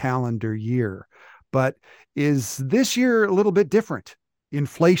entire calendar year. But is this year a little bit different?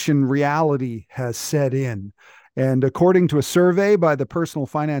 Inflation reality has set in. And according to a survey by the personal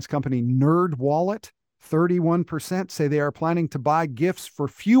finance company NerdWallet, 31% say they are planning to buy gifts for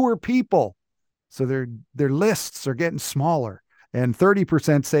fewer people. So their lists are getting smaller. And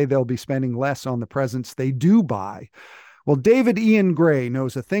 30% say they'll be spending less on the presents they do buy. Well, David Ian Gray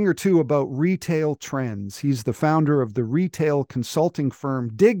knows a thing or two about retail trends. He's the founder of the retail consulting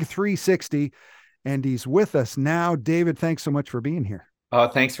firm Dig 360, and he's with us now. David, thanks so much for being here.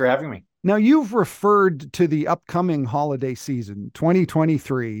 Thanks for having me. Now, you've referred to the upcoming holiday season,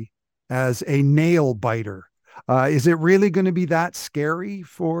 2023, as a nail biter. Is it really going to be that scary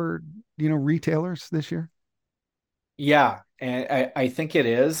for, retailers this year? Yeah, and I think it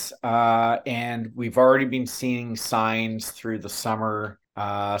is. And we've already been seeing signs through the summer,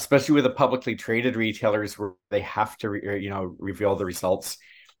 especially with the publicly traded retailers where they have to, reveal the results.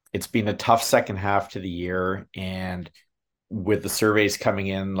 It's been a tough second half to the year. And with the surveys coming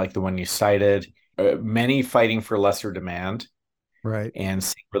in, like the one you cited, many fighting for lesser demand. Right. And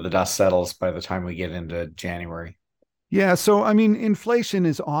see where the dust settles by the time we get into January. Yeah. So, I mean, inflation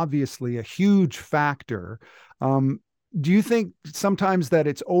is obviously a huge factor. Do you think sometimes that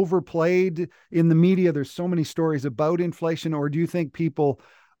it's overplayed in the media? There's so many stories about inflation, or do you think people,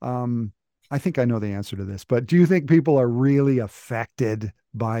 I think I know the answer to this, but do you think people are really affected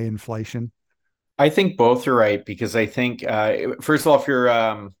by inflation? I think both are right, because I think, first of all, if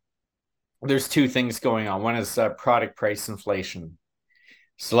you're, there's two things going on. One is product price inflation.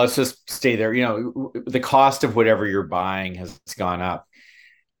 So let's just stay there. The cost of whatever you're buying has gone up.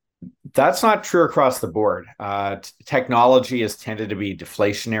 That's not true across the board. Technology has tended to be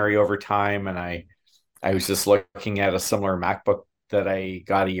deflationary over time. And I was just looking at a similar MacBook that I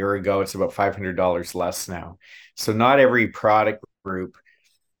got a year ago. It's about $500 less now. So not every product group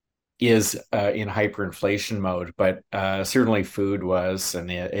is in hyperinflation mode, but certainly food was, and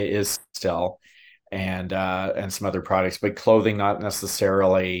it is still, and some other products, but clothing not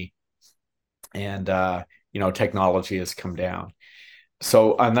necessarily, and technology has come down.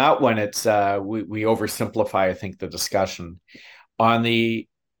 So on that one, it's we oversimplify, I think, the discussion. On the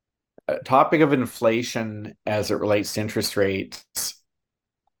topic of inflation as it relates to interest rates,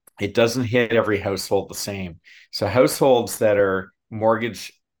 it doesn't hit every household the same. So households that are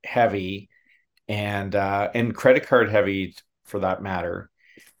mortgage heavy and credit card heavy, for that matter,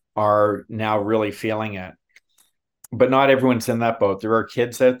 are now really feeling it. but not everyone's in that boat. There are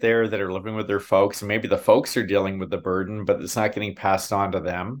kids out there that are living with their folks, and maybe the folks are dealing with the burden, but it's not getting passed on to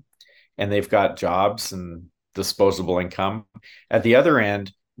them. And they've got jobs and disposable income. At the other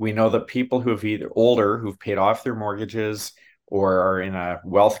end, we know that people who have either older, who've paid off their mortgages or are in a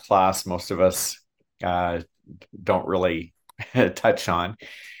wealth class, most of us don't really touch on,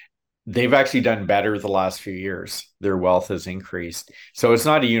 they've actually done better the last few years. Their wealth has increased. So it's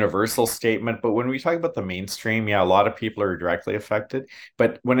not a universal statement, but when we talk about the mainstream, yeah, a lot of people are directly affected.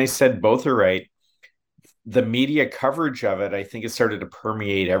 But when I said both are right, the media coverage of it, I think it started to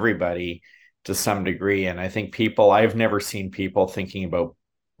permeate everybody to some degree. And I think I've never seen people thinking about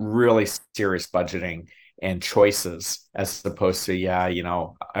really serious budgeting and choices as opposed to, yeah,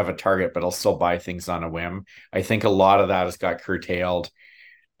 I have a target, but I'll still buy things on a whim. I think a lot of that has got curtailed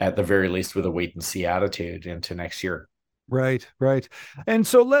at the very least with a wait and see attitude into next year. Right, right. And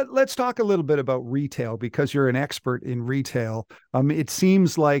so let's talk a little bit about retail because you're an expert in retail. It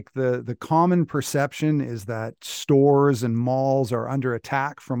seems like the common perception is that stores and malls are under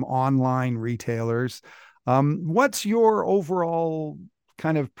attack from online retailers. What's your overall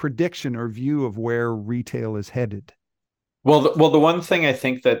kind of prediction or view of where retail is headed? Well, the one thing I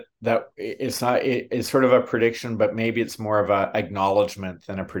think that it's not it's sort of a prediction, but maybe it's more of a acknowledgement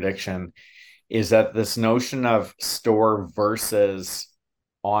than a prediction, is that this notion of store versus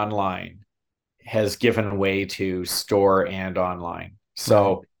online has given way to store and online.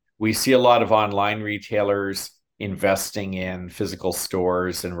 So right. We see a lot of online retailers investing in physical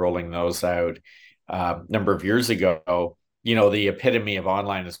stores and rolling those out. A number of years ago, the epitome of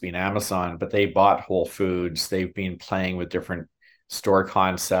online has been Amazon, but they bought Whole Foods. They've been playing with different store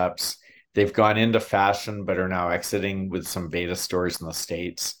concepts. They've gone into fashion, but are now exiting with some beta stores in the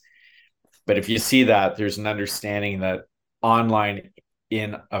States. But if you see that, there's an understanding that online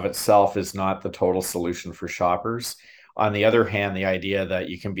in of itself is not the total solution for shoppers. On the other hand, the idea that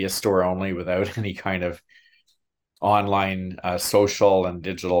you can be a store only without any kind of online social and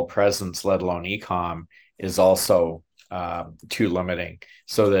digital presence, let alone e-com, is also too limiting.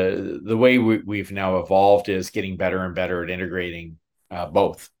 So the way we've now evolved is getting better and better at integrating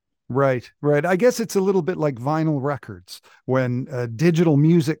both. Right, right. I guess it's a little bit like vinyl records. When digital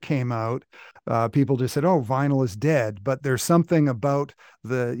music came out, people just said, "Oh, vinyl is dead." But there's something about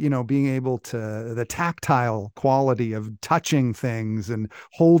being able the tactile quality of touching things and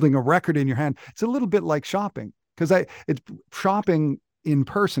holding a record in your hand. It's a little bit like shopping because shopping in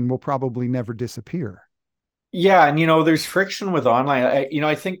person will probably never disappear. Yeah, and there's friction with online.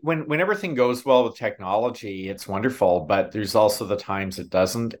 I think when everything goes well with technology, it's wonderful, but there's also the times it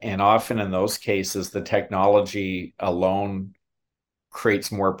doesn't. And often in those cases, the technology alone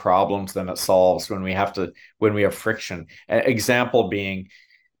creates more problems than it solves when we have friction. Example being,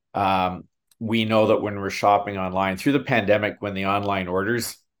 we know that when we're shopping online through the pandemic, when the online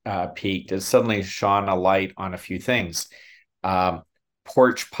orders peaked, it suddenly shone a light on a few things.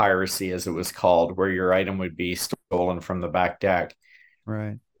 Porch piracy, as it was called, where your item would be stolen from the back deck,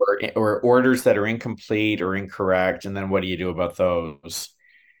 right? Or orders that are incomplete or incorrect, and then what do you do about those?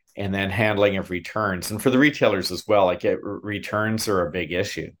 And then handling of returns, and for the retailers as well, like returns are a big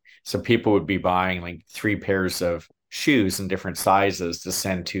issue. So people would be buying like 3 pairs of shoes in different sizes to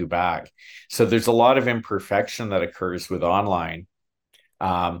send 2 back. So there's a lot of imperfection that occurs with online.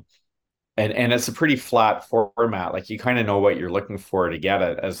 And it's a pretty flat format. Like you kind of know what you're looking for to get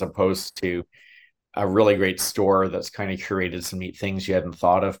it, as opposed to a really great store that's kind of curated some neat things you hadn't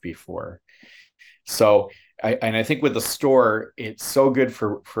thought of before. So I think with the store, it's so good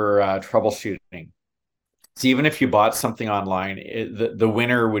for troubleshooting. So even if you bought something online, the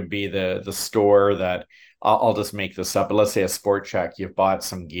winner would be the store that I'll just make this up. But let's say a Sport Check, you've bought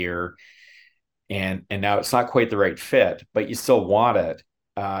some gear, and now it's not quite the right fit, but you still want it.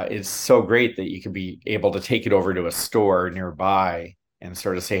 It's so great that you could be able to take it over to a store nearby and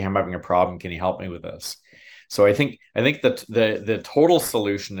sort of say, "Hey, I'm having a problem. Can you help me with this?" So I think that the total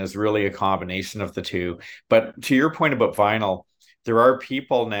solution is really a combination of the two. But to your point about vinyl, there are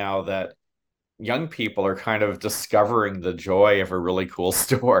people now that young people are kind of discovering the joy of a really cool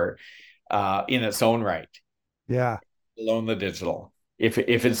store in its own right. Yeah. Alone the digital. If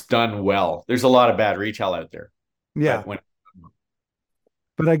it's done well, there's a lot of bad retail out there. Yeah.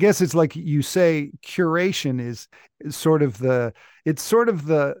 But I guess it's like you say, curation is sort of the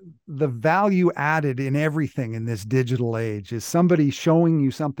value added in everything in this digital age is somebody showing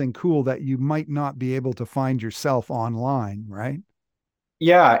you something cool that you might not be able to find yourself online, right?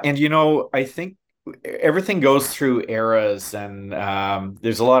 Yeah. And, I think everything goes through eras, and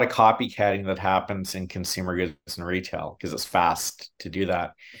there's a lot of copycatting that happens in consumer goods and retail because it's fast to do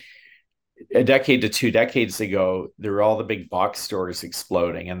that. a decade to 2 decades ago, there were all the big box stores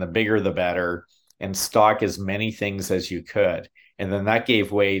exploding, and the bigger the better, and stock as many things as you could. And then that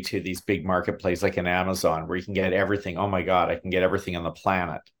gave way to these big marketplaces like an Amazon, where you can get everything. Oh my God, I can get everything on the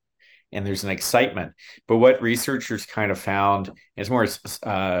planet. And there's an excitement. But what researchers kind of found, it's more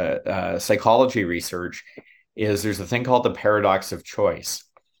psychology research, is there's a thing called the paradox of choice,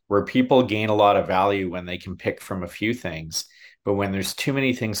 where people gain a lot of value when they can pick from a few things. But when there's too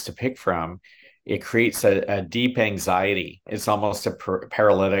many things to pick from, it creates a deep anxiety. It's almost a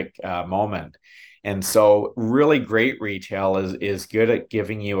paralytic moment. And so really great retail is good at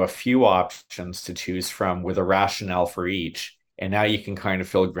giving you a few options to choose from with a rationale for each. And now you can kind of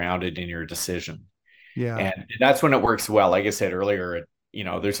feel grounded in your decision. Yeah. And that's when it works well. Like I said earlier,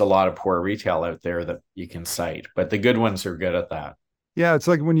 there's a lot of poor retail out there that you can cite, but the good ones are good at that. Yeah, it's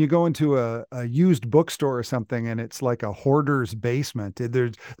like when you go into a used bookstore or something and it's like a hoarder's basement.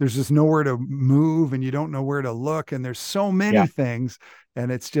 There's just nowhere to move and you don't know where to look, and there's so many things,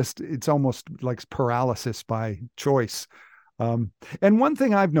 and it's almost like paralysis by choice. And one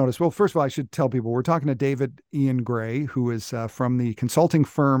thing I've noticed, well, first of all, I should tell people we're talking to David Ian Gray, who is from the consulting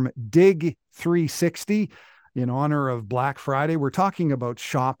firm Dig 360. In honor of Black Friday, we're talking about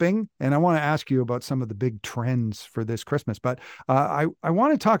shopping, and I want to ask you about some of the big trends for this Christmas. But I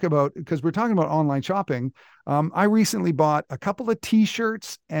want to talk about, because we're talking about online shopping. I recently bought a couple of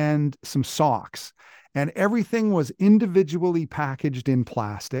T-shirts and some socks, and everything was individually packaged in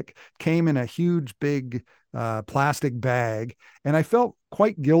plastic, came in a huge, big plastic bag, and I felt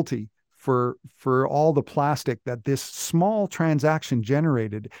quite guilty for all the plastic that this small transaction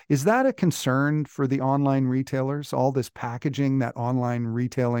generated. Is that a concern for the online retailers, all this packaging that online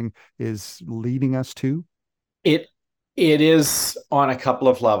retailing is leading us to? It is on a couple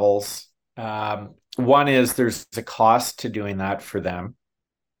of levels. One is there's a cost to doing that for them.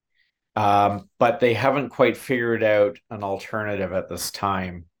 But they haven't quite figured out an alternative at this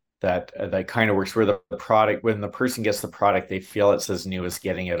time that kind of works, where the product, when the person gets the product, they feel it's as new as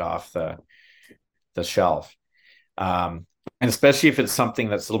getting it off the shelf. And especially if it's something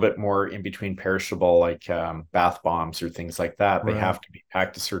that's a little bit more in between perishable, like bath bombs or things like that, they have to be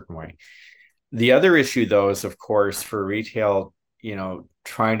packed a certain way. The other issue, though, is of course for retail,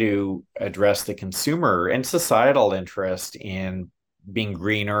 trying to address the consumer and societal interest in being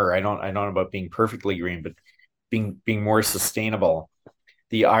greener. I don't know about being perfectly green, but being more sustainable.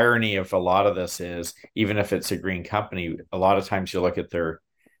 The irony of a lot of this is, even if it's a green company, a lot of times you look at their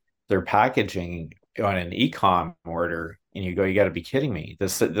packaging on an e-com order and you go, you got to be kidding me.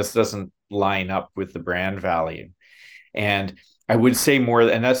 This doesn't line up with the brand value. And I would say more,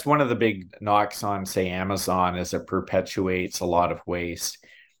 and that's one of the big knocks on, say, Amazon, is it perpetuates a lot of waste.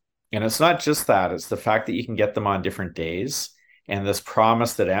 And it's not just that, it's the fact that you can get them on different days. And this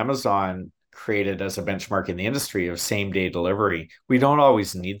promise that Amazon created as a benchmark in the industry of same day delivery. We don't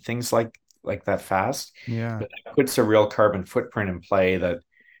always need things like that fast. Yeah. But that puts a real carbon footprint in play that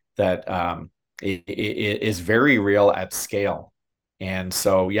it is very real at scale. And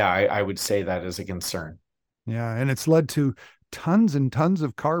so, yeah, I would say that is a concern. Yeah. And it's led to tons and tons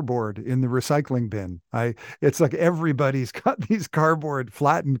of cardboard in the recycling bin. It's like everybody's got these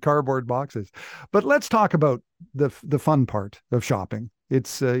flattened cardboard boxes. But let's talk about the fun part of shopping.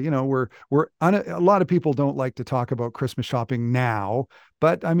 It's a lot of people don't like to talk about Christmas shopping now,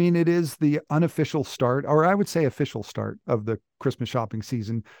 but I mean, it is the unofficial start, or I would say official start of the Christmas shopping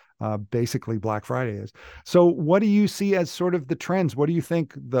season. Basically Black Friday is. So what do you see as sort of the trends? What do you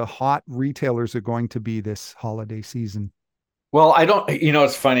think the hot retailers are going to be this holiday season? Well, I don't,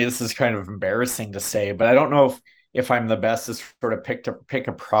 it's funny. This is kind of embarrassing to say, but I don't know if I'm the best to sort of pick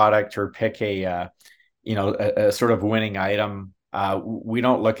a product or pick a sort of winning item. We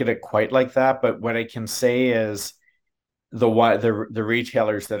don't look at it quite like that, but what I can say is the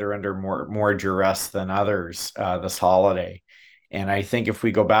retailers that are under more duress than others this holiday. And I think if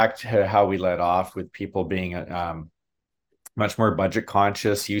we go back to how we led off with people being much more budget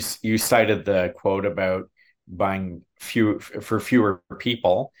conscious, you cited the quote about buying for fewer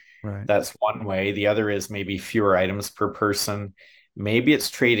people. Right. That's one way. The other is maybe fewer items per person. Maybe it's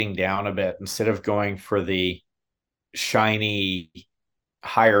trading down a bit. Instead of going for the shiny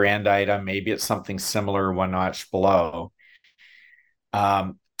higher end item, maybe it's something similar, one notch below.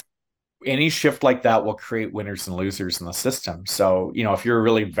 Any shift like that will create winners and losers in the system. So, if you're a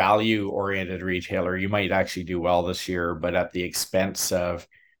really value oriented retailer, you might actually do well this year, but at the expense of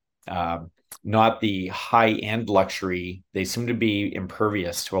not the high end luxury. They seem to be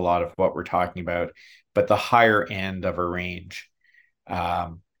impervious to a lot of what we're talking about, but the higher end of a range,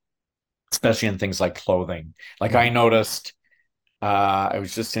 especially in things like clothing. Like I noticed I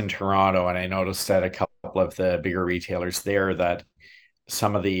was just in Toronto and I noticed at a couple of the bigger retailers there that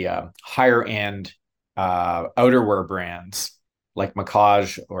some of the higher end outerwear brands like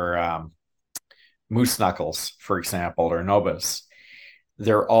Macaj or Moose Knuckles, for example, or Nobis,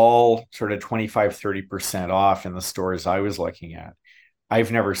 they're all sort of 25-30% off in the stores I was looking at.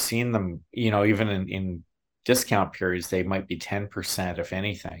 I've never seen them, even in discount periods, they might be 10%, if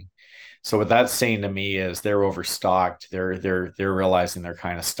anything. So what that's saying to me is they're overstocked. They're realizing they're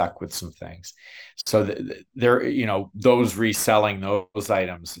kind of stuck with some things. So they're, those reselling those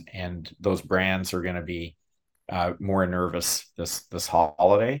items and those brands are going to be more nervous this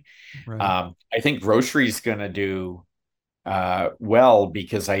holiday. Right. I think grocery is going to do well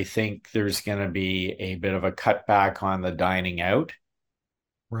because I think there's going to be a bit of a cutback on the dining out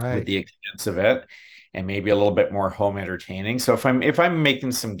with Right. the expense of it, and maybe a little bit more home entertaining. So if I'm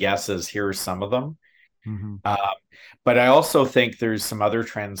making some guesses, here are some of them. Mm-hmm. Um, but I also think there's some other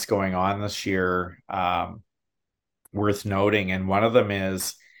trends going on this year worth noting, and one of them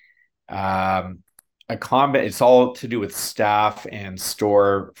is a combat. It's all to do with staff and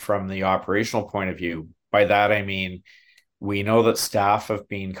store from the operational point of view. By that I mean we know that staff have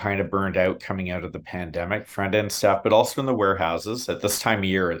been kind of burned out coming out of the pandemic, front end staff, but also in the warehouses. At this time of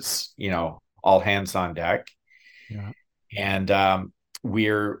year, it's all hands on deck, Yeah. and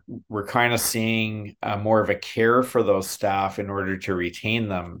we're kind of seeing more of a care for those staff in order to retain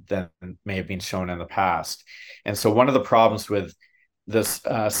them than may have been shown in the past. And so one of the problems with this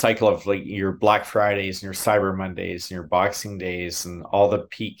cycle of like your Black Fridays and your Cyber Mondays and your Boxing Days and all the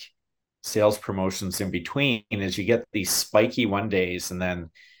peak sales promotions in between is you get these spiky one days and then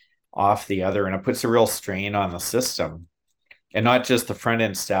off the other, and it puts a real strain on the system, and not just the front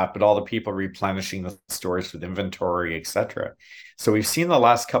end staff, but all the people replenishing the stores with inventory, etc. So we've seen the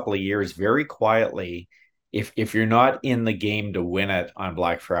last couple of years very quietly, if you're not in the game to win it on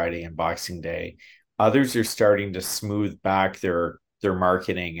Black Friday and Boxing Day, others are starting to smooth back their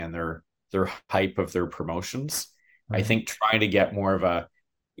marketing and their hype of their promotions. I think trying to get more of a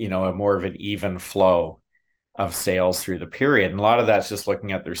more of an even flow of sales through the period. And a lot of that's just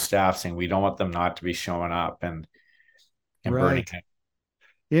looking at their staff saying, we don't want them not to be showing up and burning Right.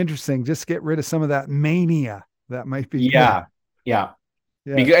 it. Interesting. Just get rid of some of that mania. That might be good. Yeah. Yeah.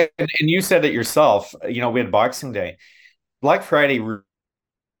 Yeah. Because, and you said it yourself, we had Boxing Day. Black Friday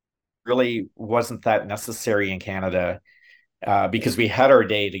really wasn't that necessary in Canada because we had our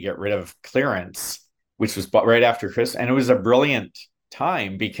day to get rid of clearance, which was right after Christmas. And it was a brilliant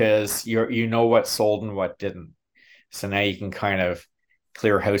time because you know what sold and what didn't. So now you can kind of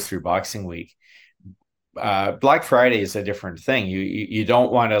clear house through Boxing Week. Black Friday is a different thing. You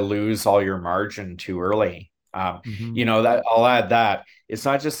don't want to lose all your margin too early. That I'll add that it's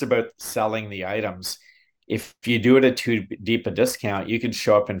not just about selling the items. If you do it at too deep a discount, you could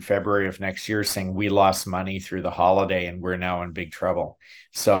show up in February of next year saying we lost money through the holiday and we're now in big trouble.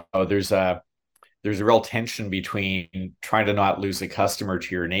 So there's a real tension between trying to not lose a customer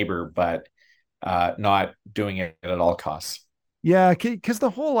to your neighbor, but not doing it at all costs. Yeah, because the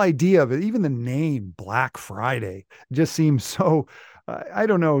whole idea of it, even the name Black Friday, just seems so, I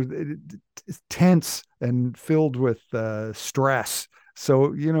don't know, tense and filled with stress.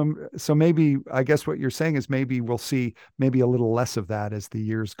 So, so maybe, I guess what you're saying is maybe we'll see maybe a little less of that as the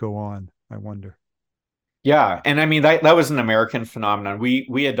years go on, I wonder. Yeah, and I mean that was an American phenomenon.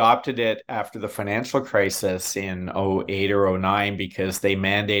 We adopted it after the financial crisis in 08 or 09 because they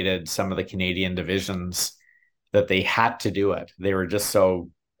mandated some of the Canadian divisions that they had to do it. They were just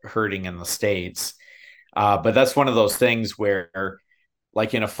so hurting in the States. But that's one of those things where,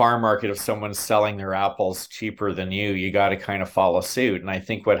 like in a farm market, if someone's selling their apples cheaper than you got to kind of follow suit. And I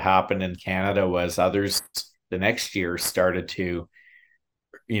think what happened in Canada was others the next year started to,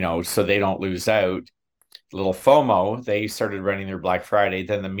 so they don't lose out. Little FOMO, they started running their Black Friday.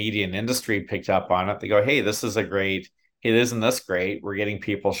 Then the media and industry picked up on it. They go, hey, isn't this great? We're getting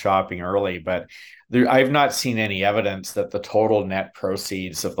people shopping early. But I've not seen any evidence that the total net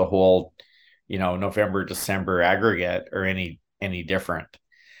proceeds of the whole, November, December aggregate are any different.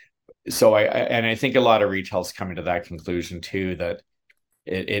 So I think a lot of retail's coming to that conclusion too, that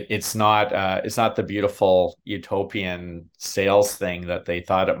it's not the beautiful utopian sales thing that they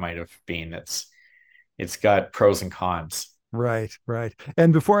thought it might have been. It's got pros and cons. Right, right.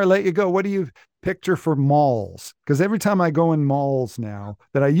 And before I let you go, what do you picture for malls? Because every time I go in malls now,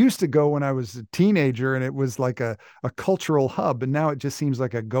 that I used to go when I was a teenager and it was like a cultural hub, and now it just seems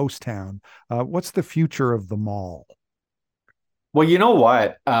like a ghost town. What's the future of the mall? Well, you know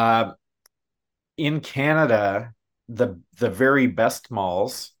what? In Canada, the very best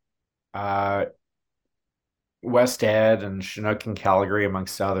malls West Ed and Chinook and Calgary,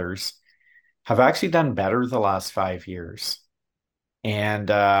 amongst others, have actually done better the last 5 years, and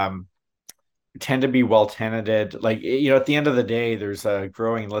tend to be well tenanted. Like, at the end of the day, there's a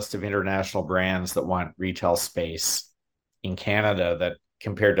growing list of international brands that want retail space in Canada that,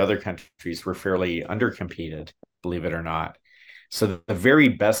 compared to other countries, we're fairly undercompeted, believe it or not. So the very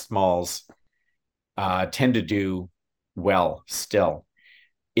best malls tend to do well still.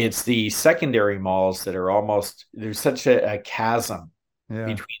 It's the secondary malls that are almost, there's such a chasm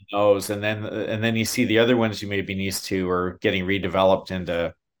between those, and then you see the other ones you may be used to are getting redeveloped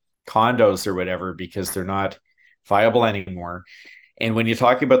into condos or whatever because they're not viable anymore. And when you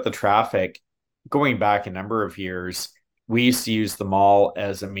talk about the traffic, going back a number of years, we used to use the mall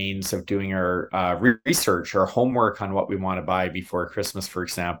as a means of doing our research, our homework on what we want to buy before Christmas, for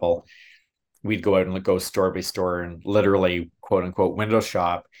example. We'd go out and go store by store and literally, quote unquote, window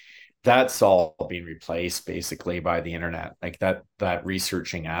shop. That's all being replaced basically by the internet, like that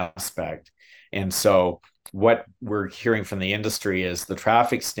researching aspect. And so what we're hearing from the industry is the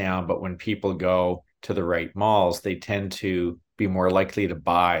traffic's down, but when people go to the right malls, they tend to be more likely to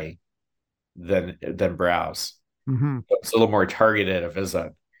buy than browse. Mm-hmm. So it's a little more targeted a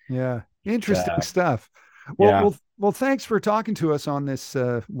visit. Yeah. Interesting stuff. Well, thanks for talking to us on this,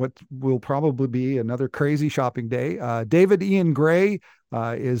 what will probably be another crazy shopping day. David Ian Gray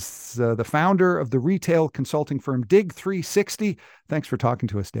is the founder of the retail consulting firm Dig 360. Thanks for talking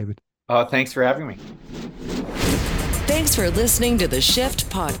to us, David. Thanks for having me. Thanks for listening to the Shift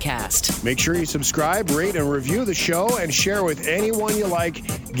Podcast. Make sure you subscribe, rate, and review the show and share with anyone you like.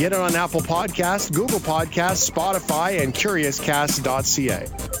 Get it on Apple Podcasts, Google Podcasts, Spotify, and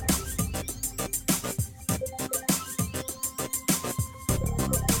CuriousCast.ca.